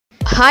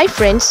Hi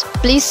friends,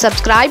 please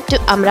subscribe to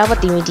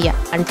Amaravathi Media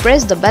and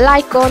press the bell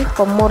icon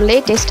for more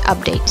latest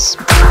updates.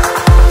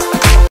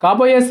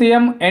 కాబోయే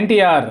CM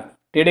NTR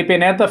TDP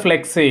నేత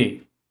flexi.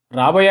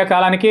 రాబోయే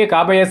కాలానికి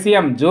కాబోయే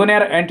CM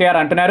junior NTR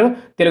అంటున్నారు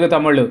తెలుగు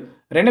తమ్ముళ్ళు.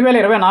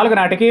 2024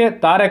 నాటికి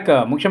తారక్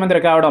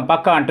ముఖ్యమంత్రి కావడం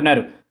పక్కా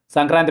అంటున్నారు.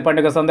 సంక్రాంతి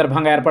పండుగ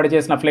సందర్భంగా ఏర్పాటు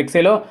చేసిన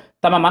ఫ్లెక్సీలో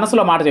తమ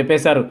మనసులో మాట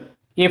చెప్పేశారు.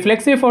 ఈ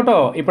ఫ్లెక్సీ ఫోటో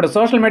ఇప్పుడు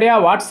సోషల్ మీడియా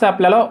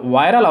వాట్సాప్లలో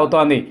వైరల్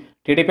అవుతోంది.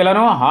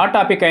 టీడీపీలోనూ హాట్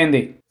టాపిక్ అయింది.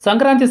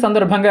 సంక్రాంతి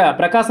సందర్భంగా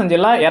ప్రకాశం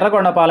జిల్లా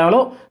ఎర్రగొండపాలెంలో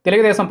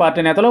తెలుగుదేశం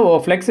పార్టీ నేతలు ఓ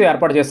ఫ్లెక్సీ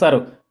ఏర్పాటు చేశారు.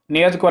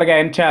 నియోజకవర్గ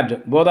ఇన్ఛార్జ్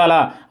బోదాల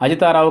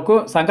అజితారావుకు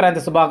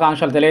సంక్రాంతి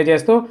శుభాకాంక్షలు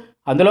తెలియజేస్తూ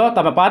అందులో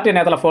తమ పార్టీ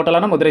నేతల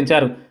ఫోటోలను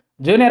ముద్రించారు.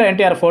 జూనియర్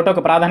ఎన్టీఆర్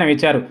ఫోటోకు ప్రాధాన్యం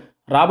ఇచ్చారు.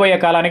 రాబోయే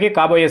కాలానికి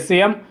కాబోయే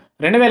సీఎం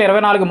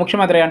 2024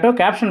 ముఖ్యమంత్రి అంటూ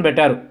క్యాప్షన్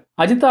పెట్టారు.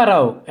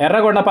 అజితారావు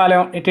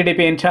ఎర్రగొండపాలెం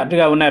టీడీపీ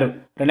ఇన్ఛార్జిగా ఉన్నారు.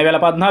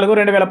 2014,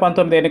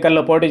 2019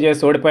 ఎన్నికల్లో పోటీ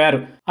చేసి ఓడిపోయారు.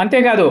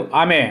 అంతేకాదు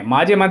ఆమె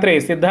మాజీ మంత్రి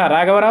సిద్ధ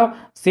రాఘవరావు,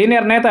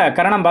 సీనియర్ నేత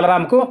కరణం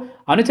బలరాంకు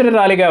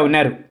అనుచరురాలిగా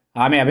ఉన్నారు.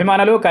 ఆమె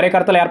అభిమానులు,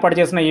 కార్యకర్తలు ఏర్పాటు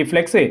చేసిన ఈ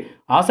ఫ్లెక్సీ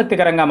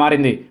ఆసక్తికరంగా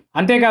మారింది.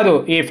 అంతేకాదు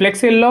ఈ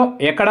ఫ్లెక్సీల్లో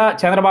ఎక్కడా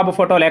చంద్రబాబు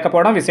ఫోటో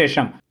లేకపోవడం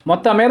విశేషం.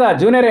 మొత్తం మీద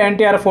జూనియర్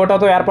ఎన్టీఆర్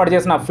ఫోటోతో ఏర్పాటు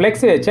చేసిన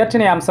ఫ్లెక్సీ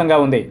చర్చనీయాంశంగా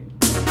ఉంది.